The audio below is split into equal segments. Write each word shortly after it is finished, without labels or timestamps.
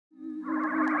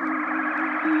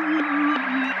Here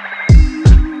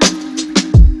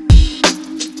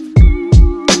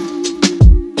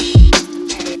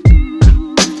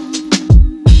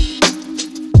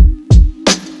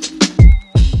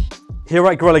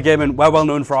at Gorilla Gaming, we're well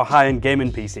known for our high-end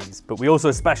gaming PCs, but we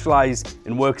also specialise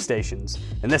in workstations,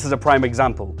 and this is a prime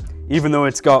example, even though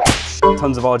it's got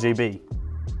tons of RGB.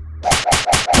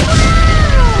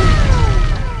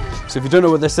 So if you don't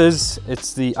know what this is,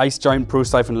 it's the IceGiant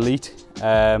Prosiphon Elite.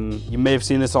 You may have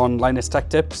seen this on Linus Tech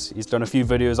Tips. He's done a few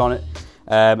videos on it,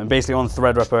 and basically on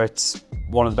Threadripper, it's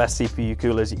one of the best CPU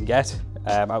coolers you can get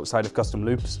outside of custom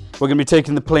loops. We're going to be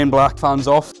taking the plain black fans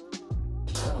off,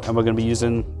 and we're going to be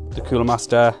using the Cooler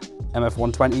Master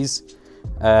MF120s,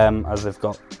 as they've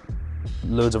got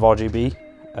loads of RGB,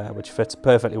 which fits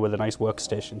perfectly with a nice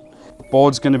workstation. The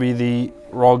board's going to be the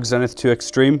ROG Zenith 2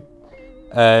 Extreme,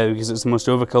 because it's the most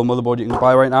overkill motherboard you can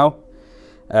buy right now,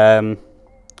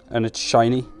 and it's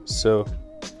shiny, so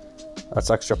that's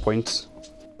extra points.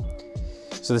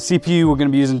 So the CPU we're going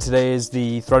to be using today is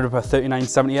the Threadripper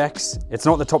 3970X. It's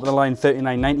not the top of the line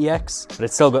 3990X, but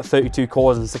it's still got 32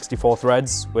 cores and 64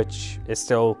 threads, which is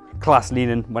still class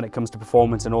leading when it comes to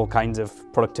performance and all kinds of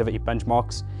productivity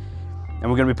benchmarks. And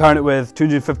we're going to be pairing it with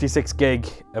 256 gig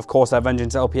of CORSAIR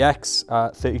Vengeance LPX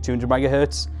at 3200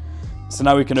 megahertz. So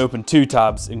now we can open 2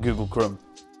 tabs in Google Chrome.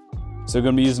 So we're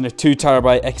going to be using a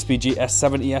 2TB XPG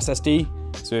S70 SSD.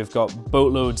 So we've got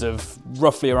boatloads of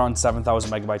roughly around 7,000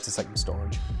 megabytes a second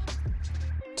storage.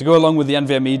 To go along with the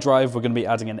NVMe drive, we're going to be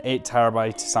adding an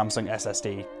 8TB Samsung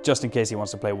SSD, just in case he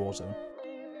wants to play Warzone.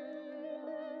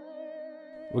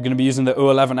 We're going to be using the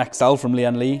O11 XL from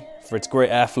Lian for its great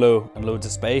airflow and loads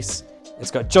of space.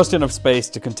 It's got just enough space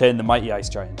to contain the mighty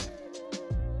IceGiant.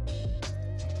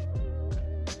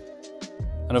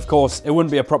 And of course, it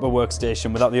wouldn't be a proper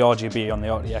workstation without the RGB on the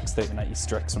RTX 3090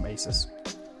 Strix from Asus.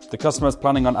 The customer is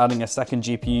planning on adding a second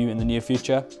GPU in the near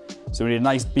future, so we need a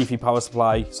nice beefy power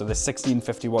supply, so this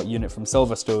 1650 watt unit from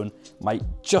SilverStone might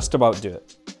just about do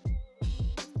it.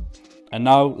 And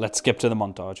now, let's skip to the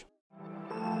montage.